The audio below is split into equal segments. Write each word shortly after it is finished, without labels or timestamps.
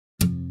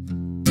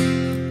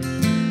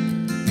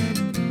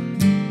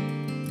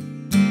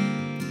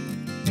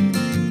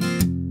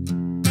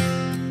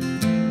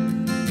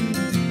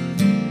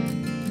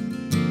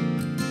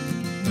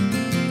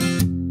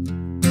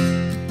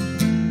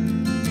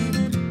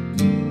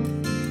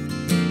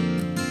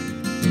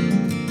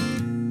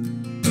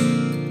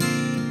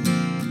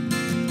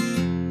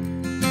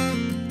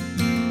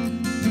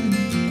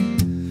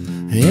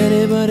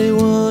Anybody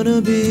wanna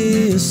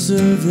be a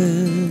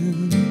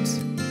servant?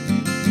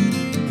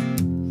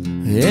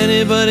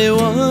 Anybody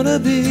wanna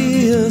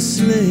be a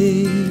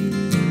slave?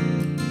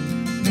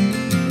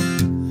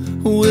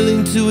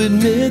 Willing to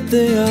admit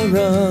they are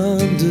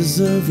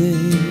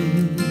undeserving,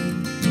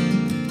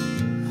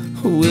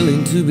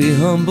 willing to be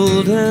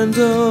humbled and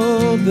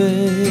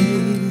obey.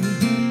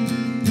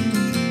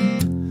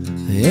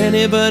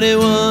 Anybody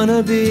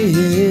wanna be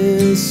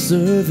his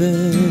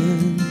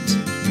servant?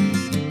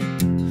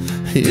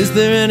 Is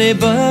there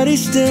anybody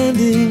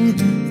standing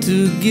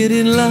to get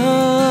in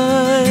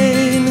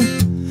line?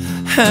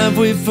 Have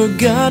we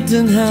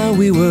forgotten how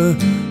we were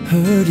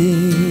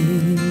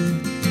hurting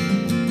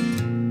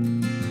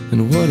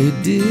and what he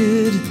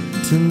did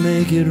to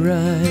make it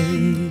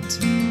right?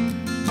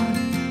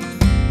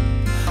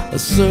 A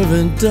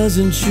servant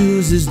doesn't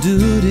choose his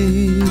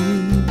duties,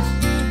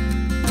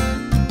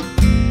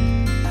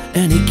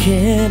 and he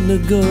can't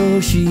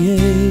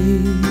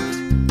negotiate.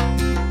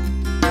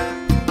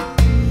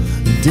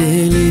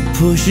 Daily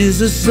pushes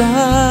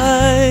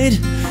aside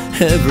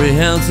every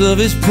ounce of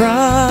his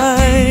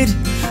pride,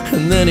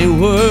 and then he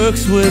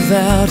works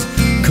without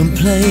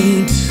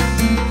complaint.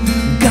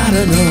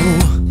 Gotta know,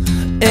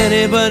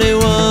 anybody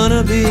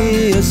wanna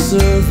be a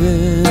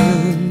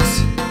servant?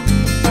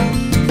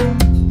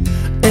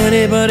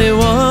 Anybody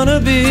wanna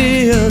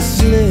be a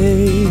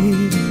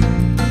slave?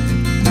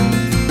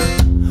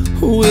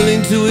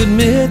 Willing to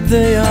admit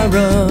they are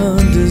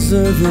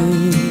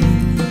undeserving,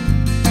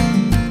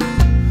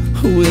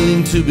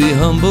 willing to be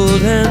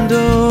humbled and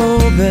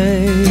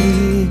obey.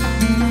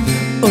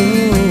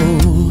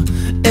 Oh,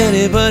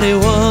 anybody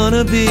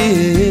wanna be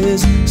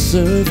his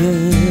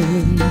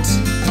servant?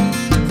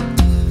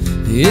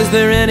 Is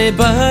there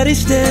anybody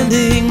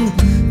standing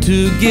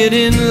to get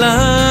in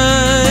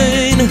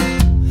line?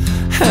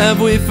 Have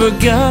we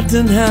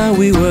forgotten how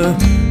we were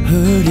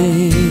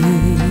hurting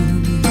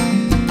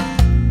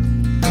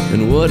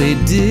and what he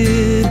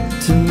did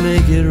to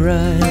make it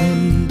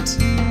right?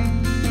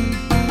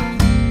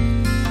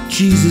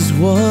 Jesus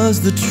was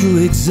the true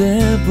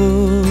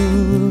example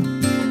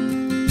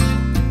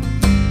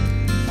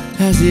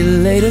as he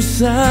laid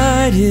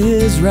aside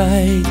his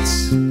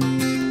rights.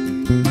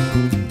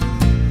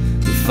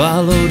 He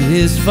followed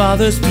his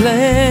Father's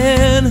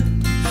plan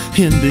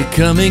in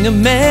becoming a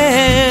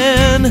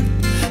man,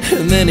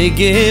 and then he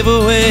gave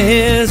away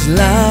his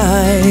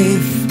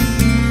life.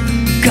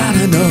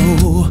 Gotta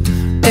know,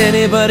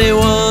 anybody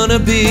wanna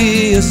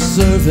be a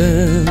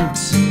servant?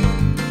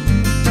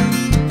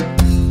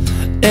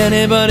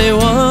 Anybody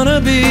wanna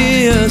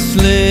be a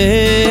slave?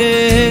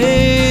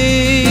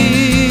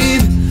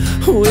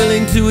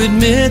 Willing to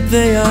admit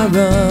they are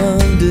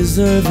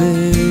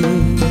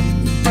undeserving,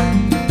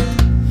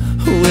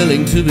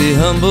 willing to be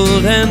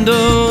humbled and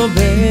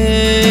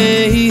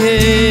obey.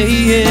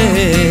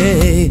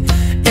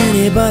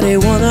 Anybody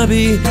wanna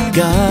be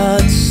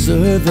God's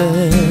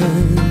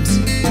servant?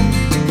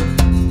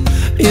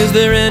 Is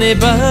there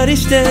anybody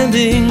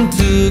standing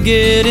to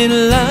get in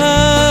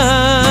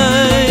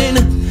line?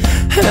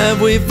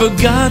 Have we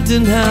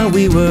forgotten how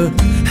we were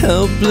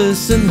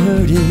helpless and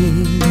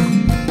hurting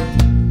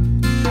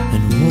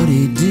and what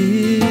he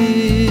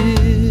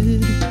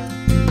did?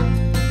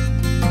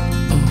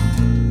 Oh,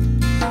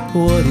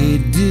 what he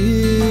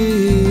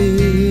did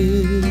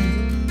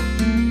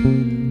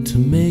to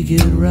make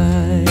it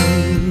right.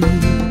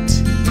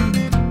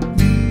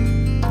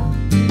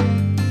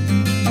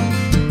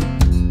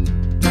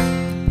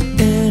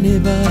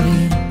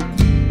 Anybody?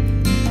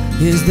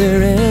 Is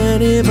there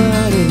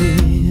anybody?